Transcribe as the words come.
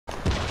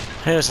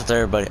Hey, what's up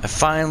there, everybody? I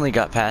finally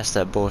got past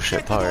that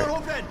bullshit part.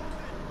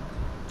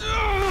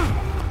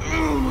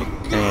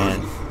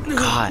 And,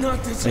 God,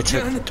 it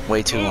took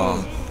way too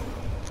long.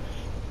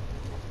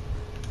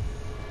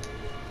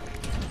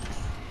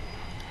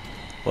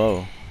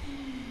 Whoa.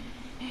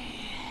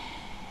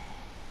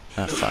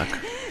 Oh, fuck.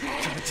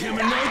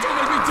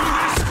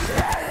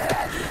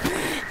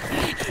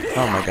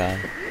 Oh my God.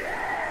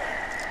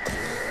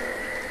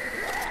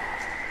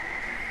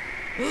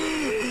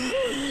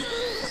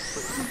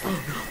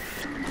 Oh no.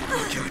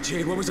 Oh God,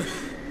 Jade, what was that?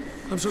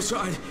 I'm so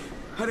sorry.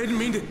 I didn't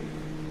mean to.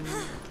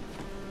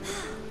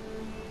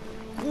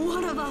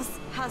 One of us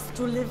has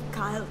to live,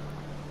 Kyle.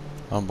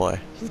 Oh boy.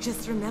 You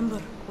just remember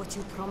what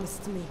you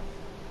promised me.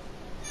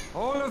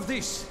 All of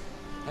this,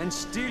 and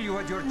still you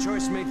had your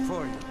choice made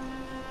for you.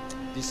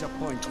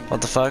 Disappointing. What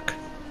the fuck?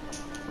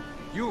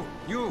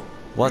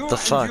 What the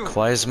fuck?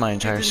 Why is my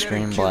entire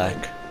screen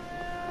black?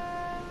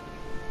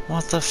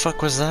 What the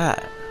fuck was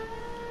that?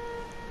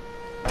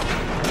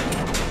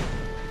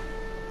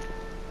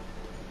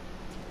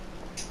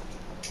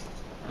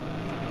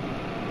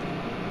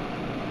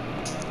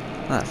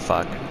 Ah,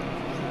 fuck.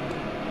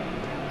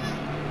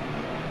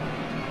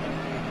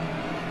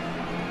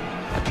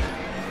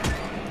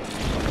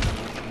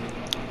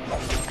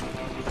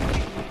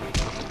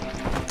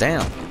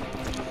 Damn.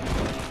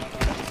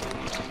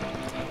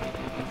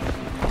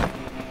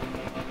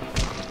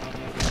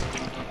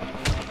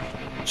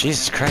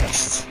 Jesus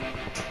Christ.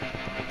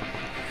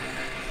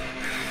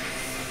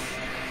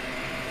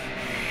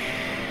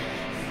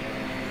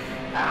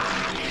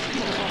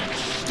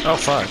 Oh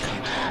fuck.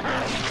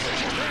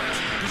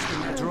 This is the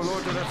natural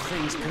order of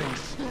things, Crane.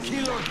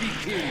 Kill or be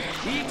killed.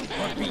 Eat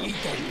or be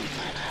eaten.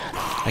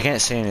 I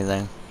can't see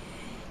anything.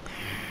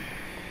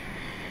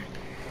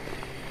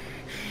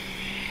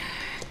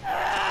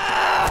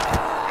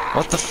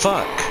 What the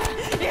fuck?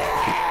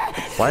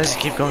 Why does it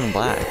keep going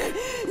black?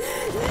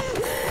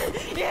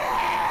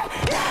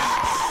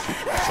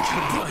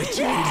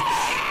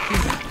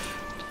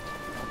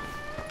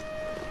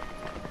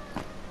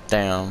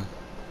 Damn.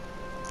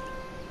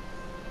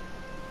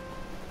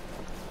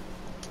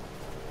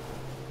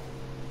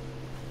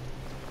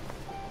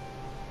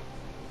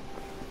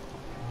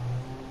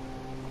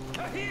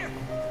 Here!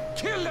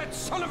 Kill that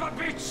son of a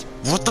bitch!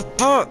 What the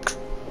fuck?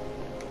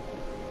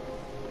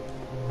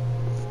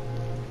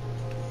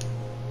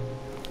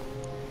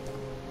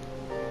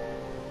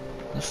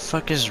 The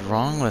fuck is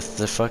wrong with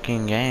the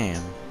fucking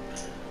game?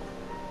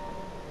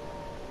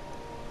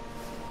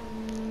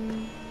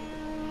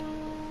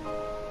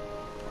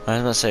 I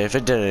was about to say, if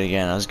it did it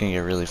again, I was gonna get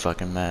really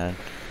fucking mad.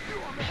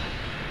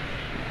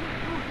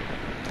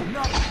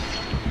 No.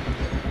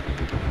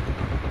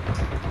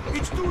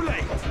 It's too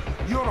late.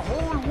 Your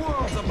whole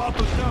world's about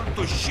to turn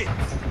to shit.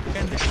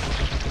 And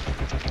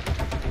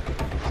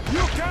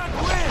you can't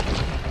win.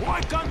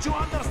 Why can't you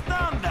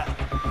understand that?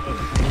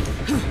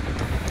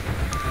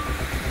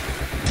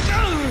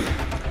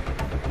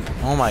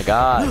 Oh my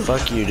God,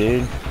 fuck you,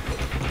 dude.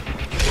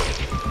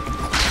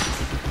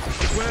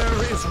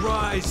 Where is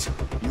Rise?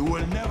 You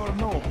will never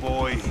know,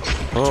 boy.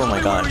 Oh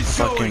my God,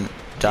 fucking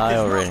die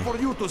already. It's not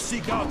for you to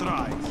seek out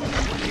Rise.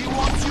 He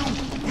wants you.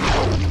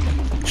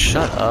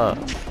 Shut up.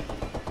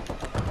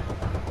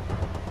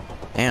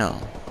 Damn.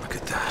 Look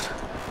at that.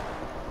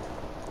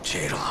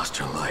 Jade lost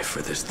her life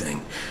for this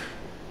thing.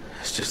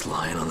 It's just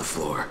lying on the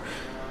floor.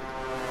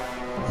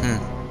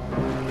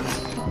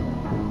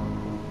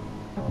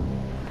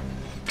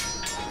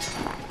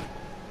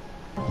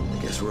 I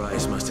guess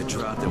Rice must have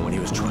dropped it when he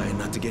was trying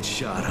not to get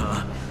shot,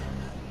 huh?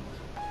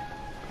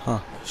 Huh.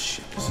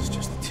 Shit, this is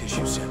just the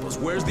tissue samples.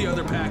 Where's the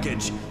other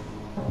package?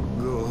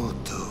 Go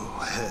to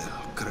hell,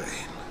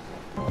 Crane.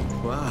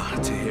 Wow,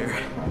 to hear.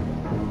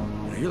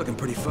 You're looking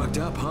pretty fucked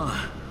up, huh?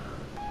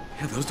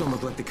 Yeah, those don't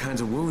look like the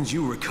kinds of wounds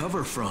you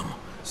recover from.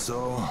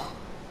 So,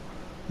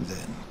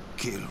 then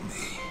kill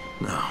me.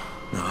 No,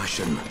 I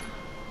shouldn't.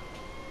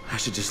 I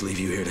should just leave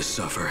you here to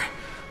suffer.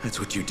 That's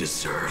what you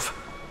deserve.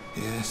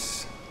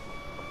 Yes?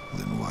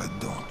 Then why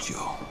don't you?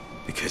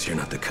 Because you're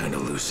not the kind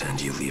of loose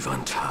end you leave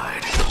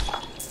untied.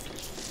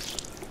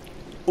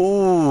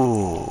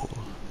 Ooh.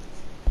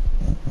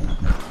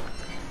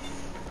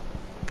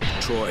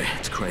 Troy,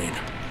 it's Crane.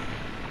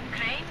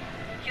 Crane,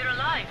 you're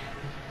alive.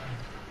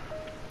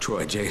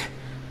 Troy,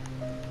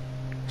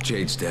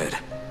 Jade's dead.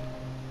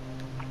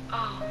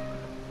 Oh,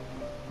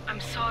 I'm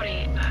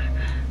sorry.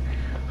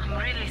 I'm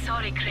really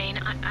sorry, Crane.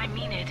 I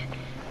mean it.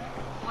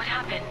 What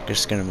happened?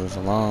 Just gonna move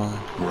along.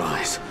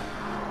 Rise.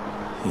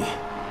 He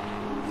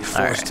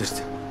forced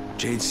us.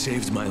 Jade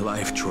saved my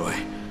life, Troy.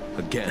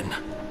 Again.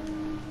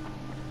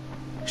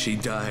 She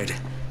died,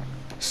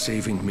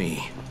 saving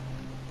me.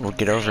 We'll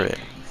get over it.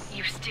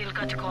 You've still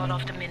got to call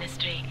off the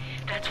ministry.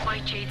 That's why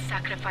Jade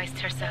sacrificed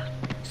herself.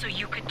 So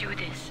you could do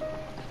this.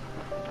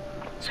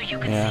 So you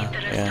could save the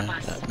rest of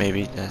us.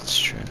 Maybe that's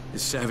true.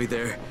 Is Savvy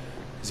there?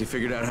 Has he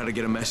figured out how to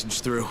get a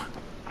message through?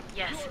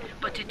 Yes,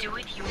 but to do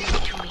it, you need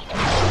to meet. I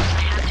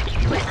have to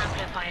give you an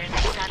amplifier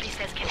that Sally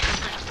says can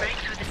help us break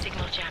through the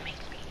signal jamming.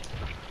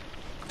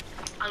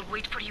 I'll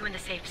wait for you in the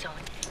safe zone.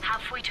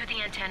 Halfway to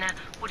the antenna,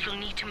 what you'll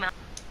need to mount.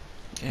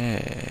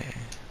 Yeah.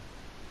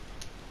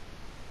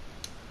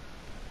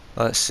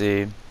 Let's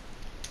see.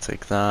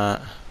 Take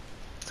that.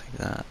 Take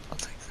that. I'll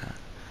take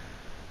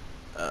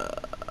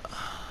that.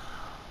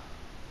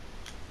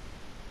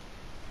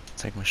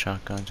 Take my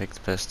shotgun. Take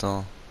the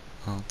pistol.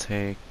 I'll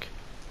take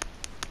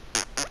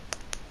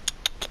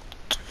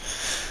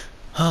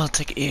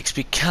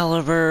EXP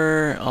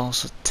caliber.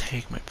 Also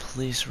take my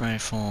police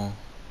rifle.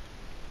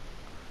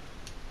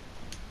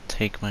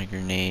 Take my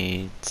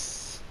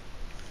grenades.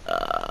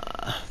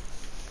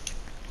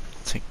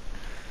 Take.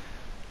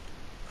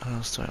 What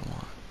else do I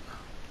want?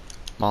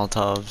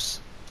 Molotovs.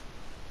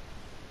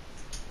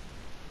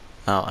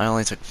 Oh, I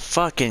only took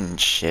fucking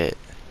shit.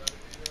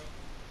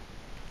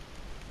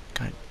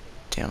 God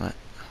damn it.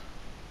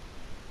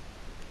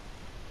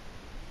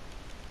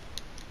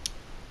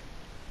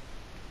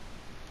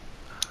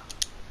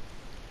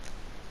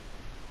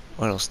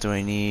 What else do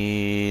I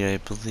need? I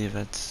believe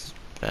that's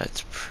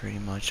pretty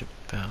much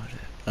about it.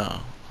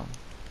 Oh.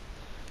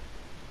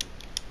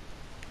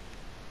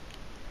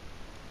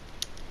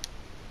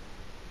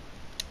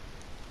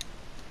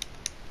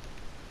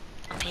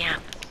 Yeah.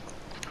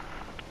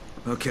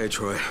 Okay,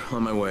 Troy,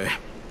 on my way.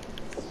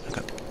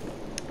 Okay.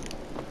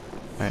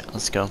 Alright,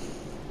 let's go.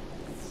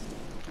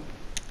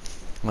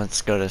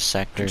 Let's go to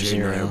Sector Jade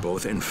Zero. and I are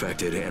both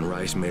infected, and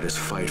Rice made us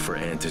fight for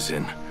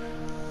Antizin.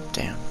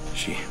 Damn.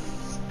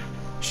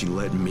 She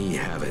let me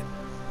have it.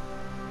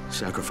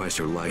 Sacrificed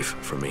her life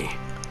for me.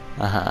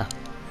 Uh-huh.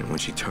 And when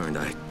she turned,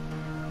 I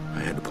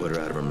had to put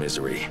her out of her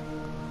misery.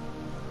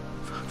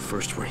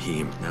 First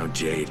Raheem, now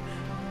Jade.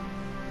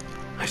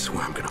 I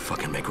swear I'm gonna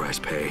fucking make Rice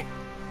pay.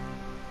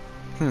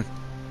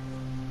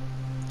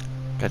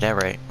 Got that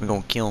right. We're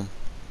gonna kill him.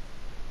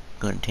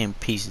 Gonna tear him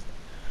pieces.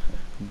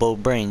 Blow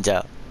brains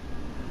out.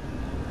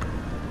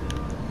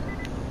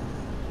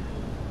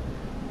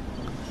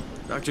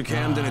 Dr.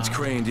 Camden, it's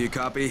Crane. Do you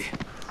copy?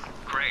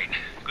 Crane,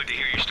 good to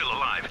hear you're still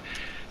alive.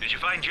 Did you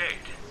find Jade?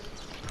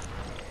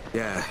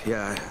 Yeah,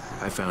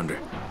 I found her.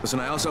 Listen,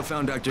 I also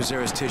found Dr.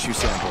 Zera's tissue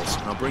samples.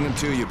 I'll bring them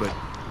to you, but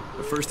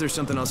first there's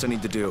something else I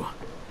need to do.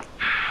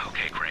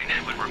 Okay, Crane,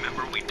 but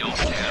remember we don't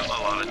have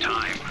a lot of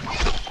time.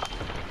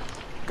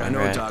 I know,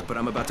 Right. Doc, but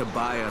I'm about to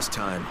buy us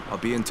time. I'll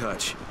be in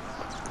touch.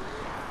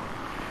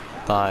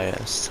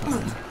 Bias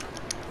time.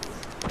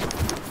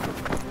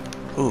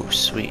 Ooh,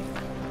 sweet.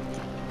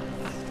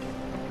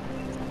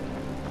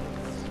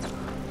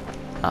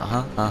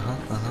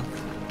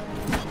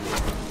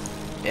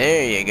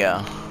 There you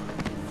go.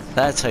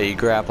 That's how you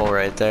grapple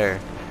right there.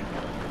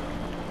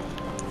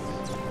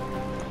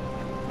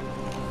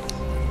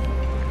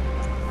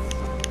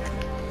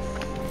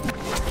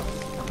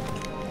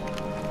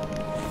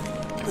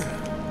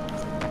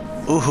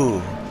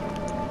 Ooh.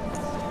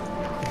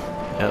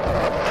 Yep.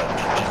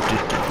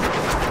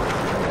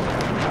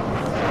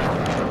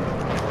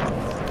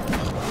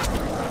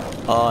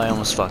 Oh, I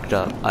almost fucked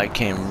up. I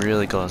came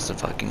really close to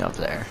fucking up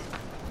there.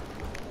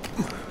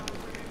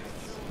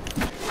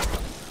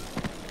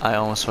 I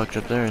almost fucked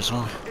up there as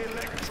well.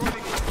 Electronic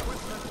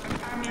equipment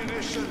and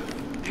ammunition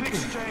in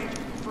exchange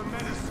for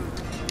medicine,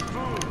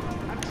 food,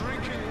 and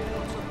drinking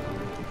water.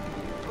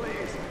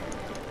 Please.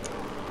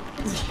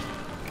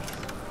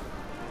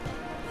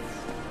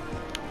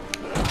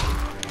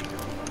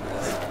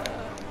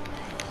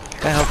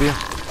 Can I help you?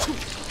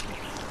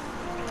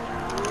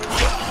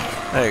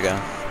 There you go.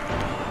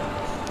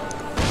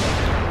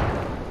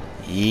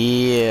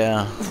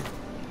 Yeah.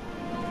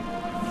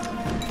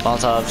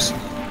 Molotovs.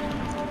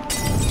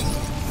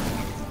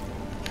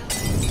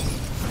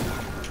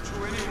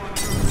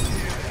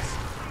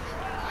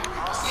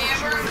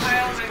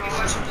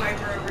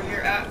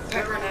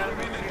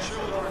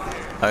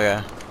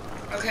 Okay.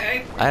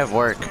 Okay. I have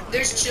work.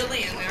 There's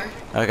chili in there.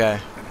 Okay.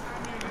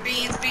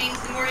 Beans.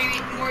 The more you eat,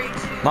 the more you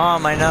eat.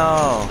 Mom, I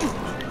know.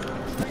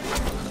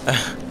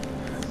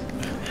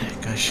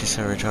 Gosh, she's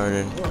so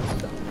retarded.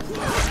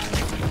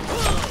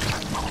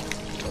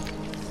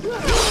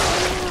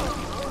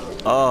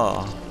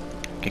 Oh.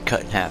 Get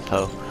cut in half,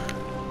 ho.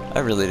 I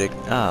really did.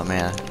 Oh,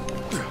 man.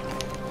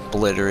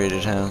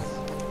 Obliterated him.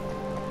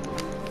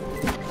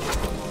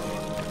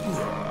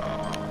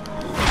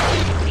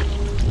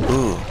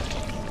 Ooh.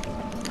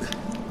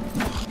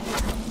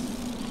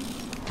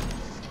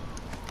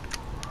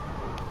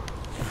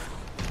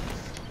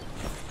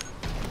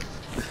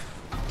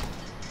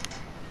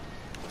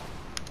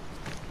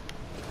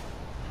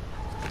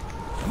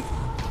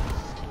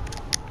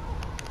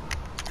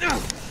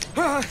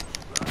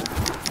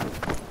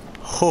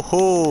 Ho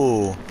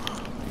ho!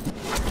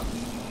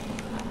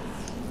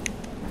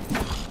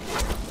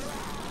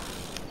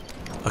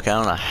 Okay, I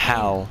don't know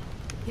how.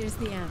 Here's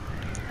the amp.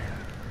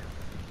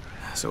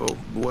 So,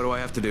 what do I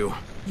have to do?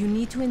 You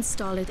need to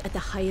install it at the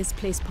highest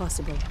place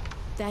possible.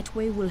 That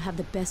way we'll have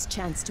the best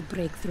chance to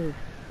break through.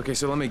 Okay,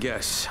 so let me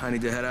guess. I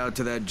need to head out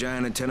to that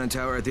giant antenna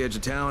tower at the edge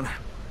of town?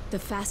 The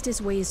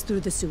fastest way is through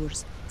the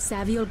sewers.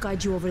 Savvy will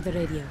guide you over the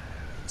radio.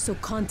 So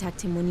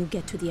contact him when you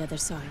get to the other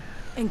side.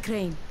 And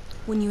Crane,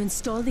 When you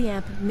install the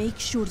amp, make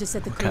sure to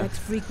set the Okay. correct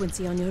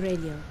frequency on your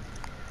radio.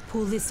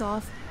 Pull this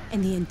off,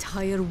 and the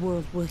entire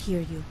world will hear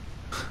you.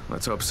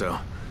 Let's hope so.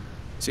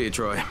 See you,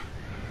 Troy.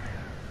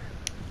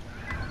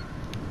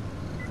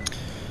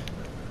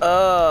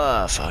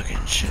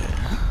 Fucking shit.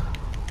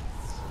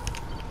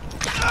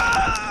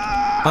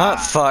 Ah,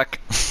 fuck.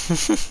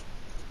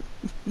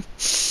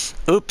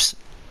 Oops.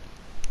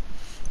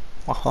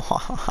 Fuck.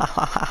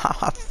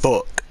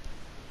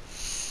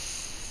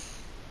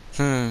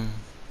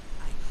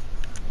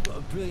 Got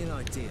a brilliant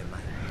idea,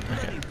 mate.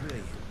 Okay. Really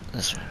brilliant.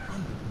 This way.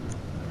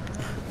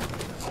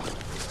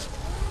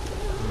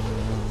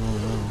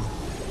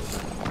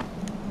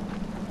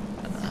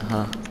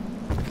 Uh-huh.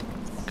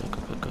 Go, go,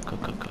 go, go, go,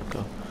 go, go,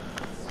 go.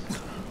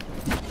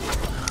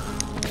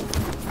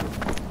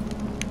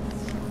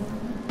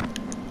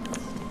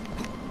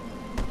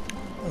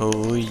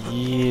 Oh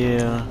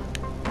yeah.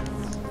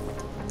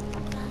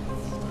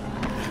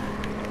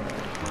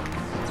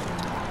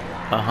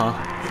 Uh-huh.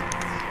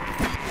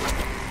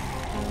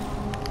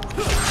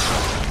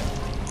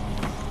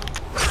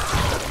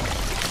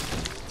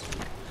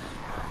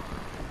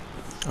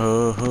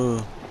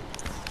 Oh-ho.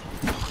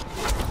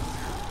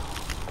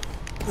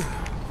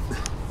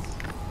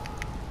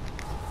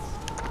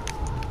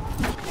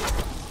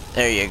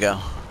 There you go.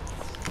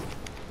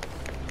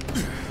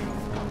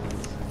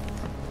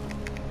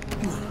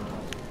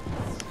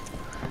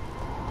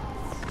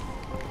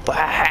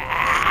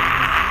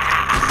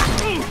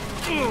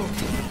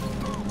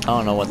 I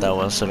don't know what that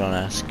was, so don't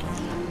ask.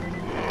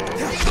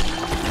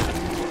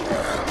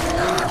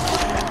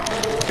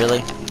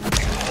 Really?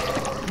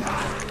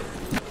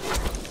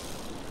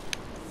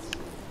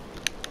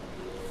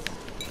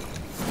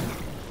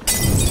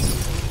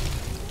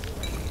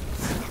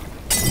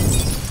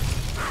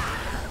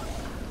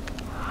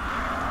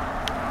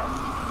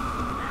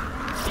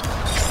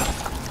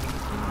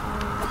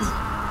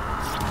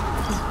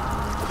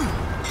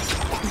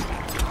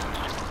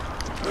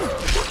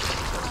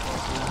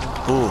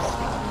 Ooh.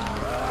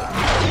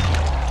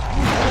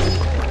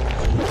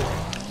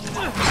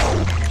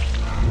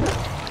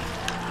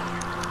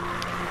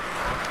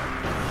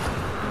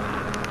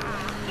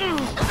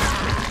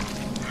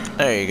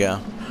 There you go.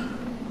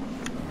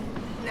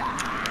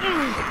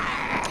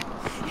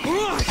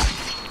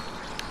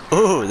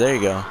 Ooh, there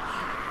you go.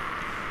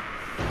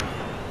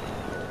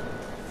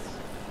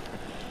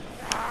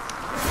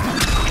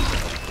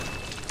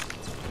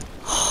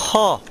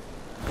 Huh.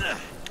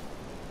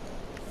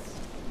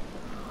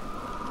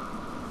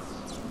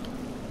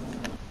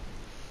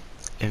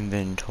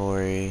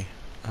 Inventory.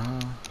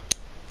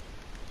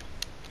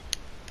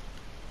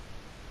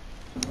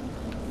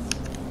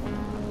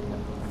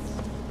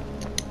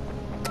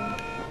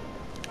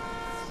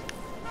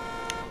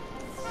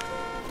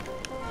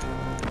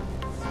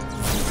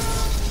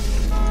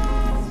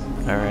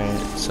 Alright,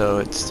 so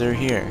it's through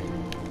here.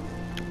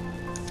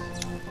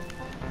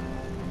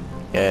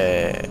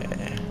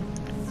 Yeah.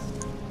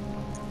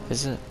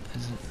 Is it?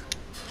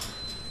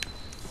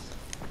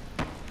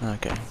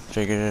 Okay,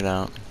 figured it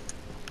out.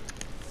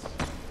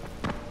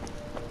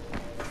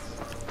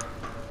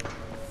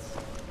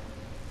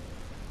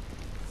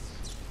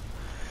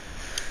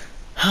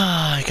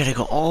 I gotta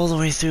go all the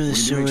way through the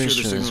sewers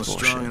for this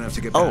bullshit.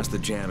 Oh!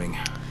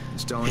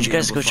 Did you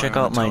guys go check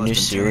out my new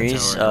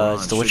series?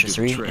 It's The Witcher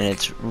 3, and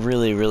it's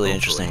really, really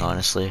interesting,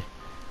 honestly.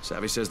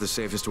 Savvy says the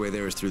safest way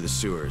there is through the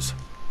sewers.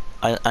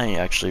 I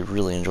actually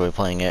really enjoy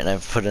playing it, and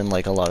I've put in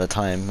like a lot of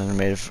time, and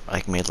made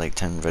like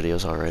 10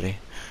 videos already.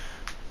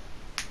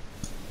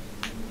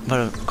 But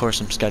of course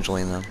I'm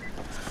scheduling them.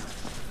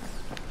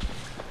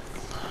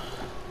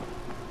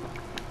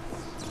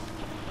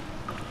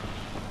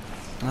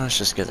 Let's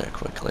just get there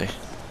quickly.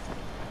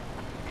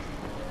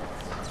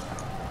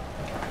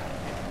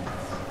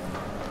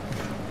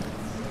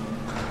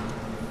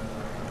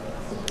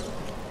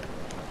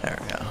 There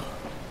we go.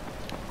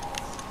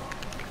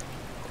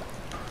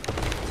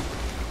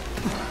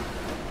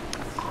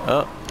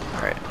 Oh,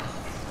 alright.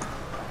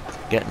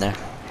 Getting there.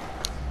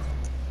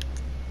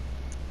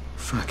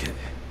 Fuck it.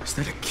 Is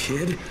that a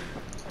kid?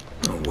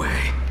 No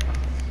way.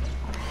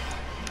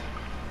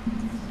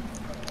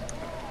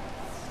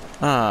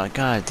 Ah,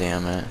 god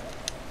damn it.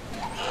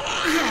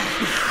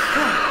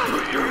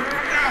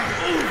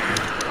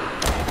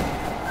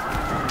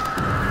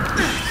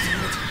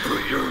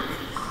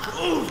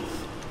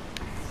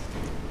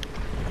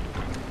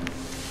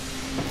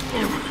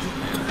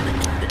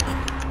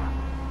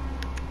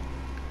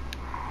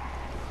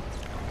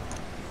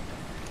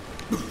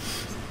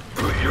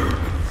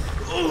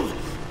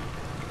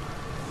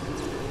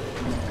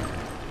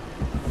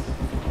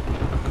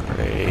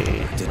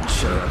 Great. Didn't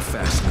shut up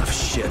fast enough,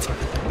 shit.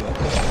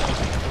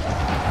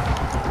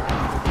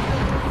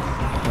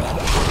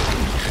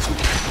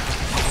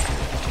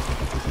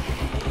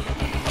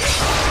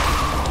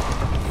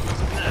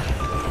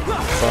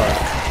 Fuck.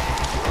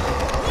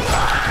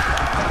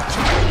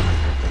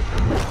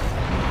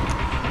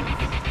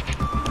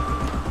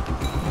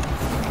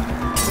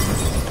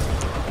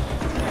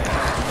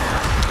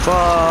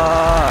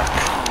 Fuck.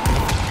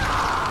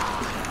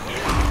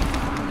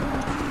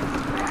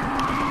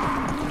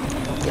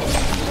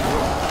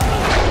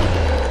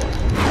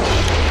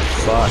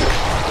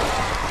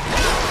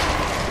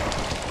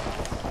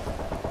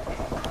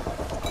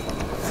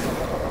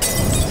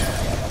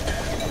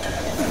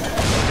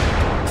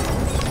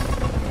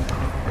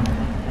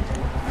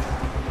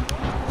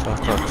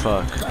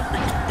 fuck.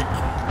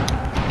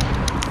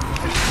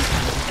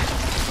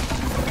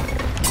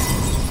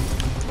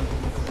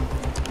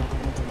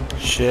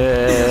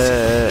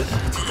 Shit.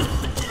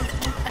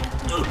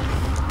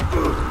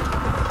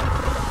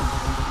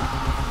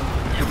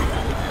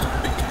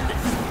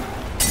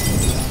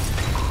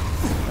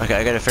 Okay,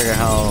 I gotta figure out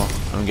how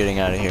I'm getting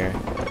out of here.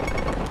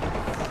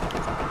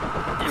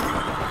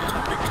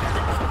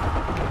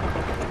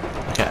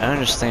 Okay, I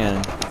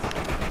understand.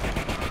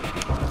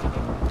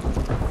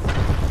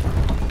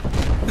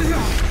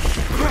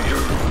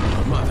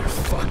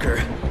 Motherfucker.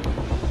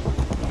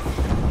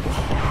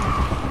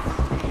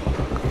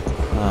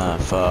 Ah,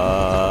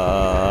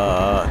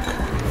 fuck.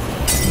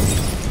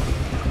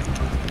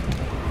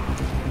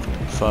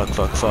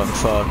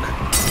 Fuck.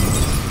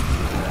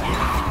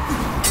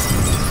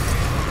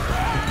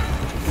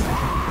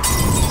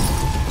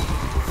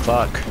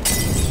 Fuck.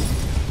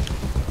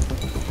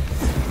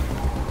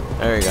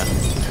 There you go.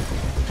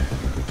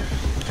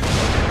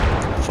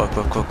 Fuck.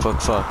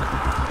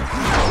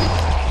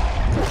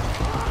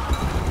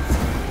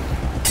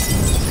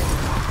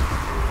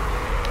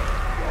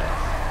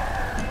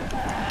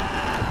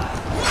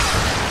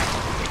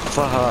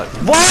 Fuck.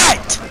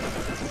 What?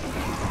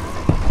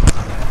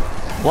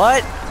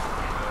 What?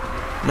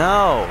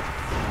 No.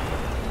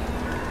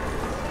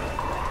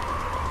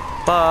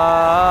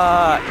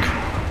 Fuck.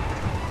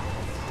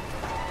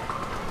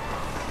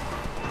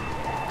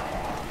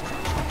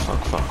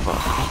 Fuck.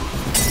 Fuck.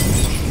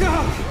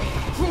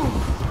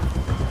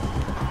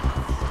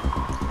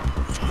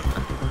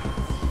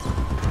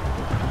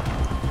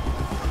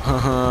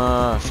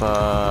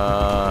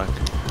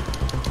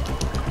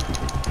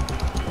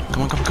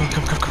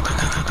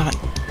 Come on.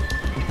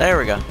 There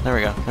we go.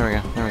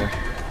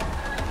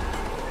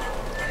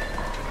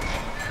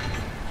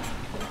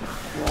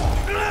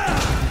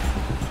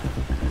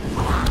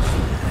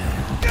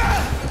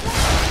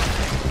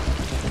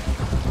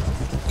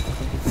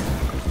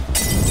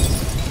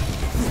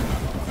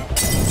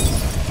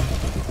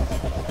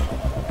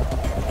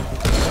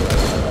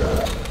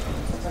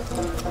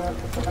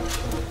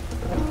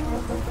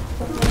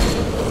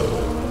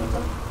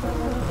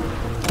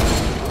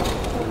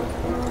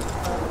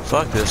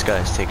 Fuck, this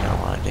guy's taking a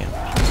lot of damage.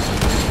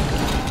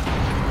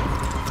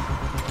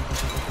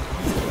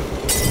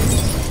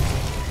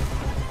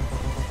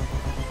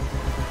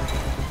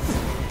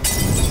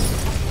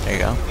 There you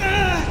go.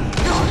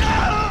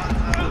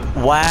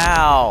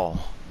 Wow!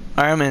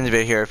 Alright, I'm gonna end the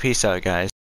video here. Peace out, guys.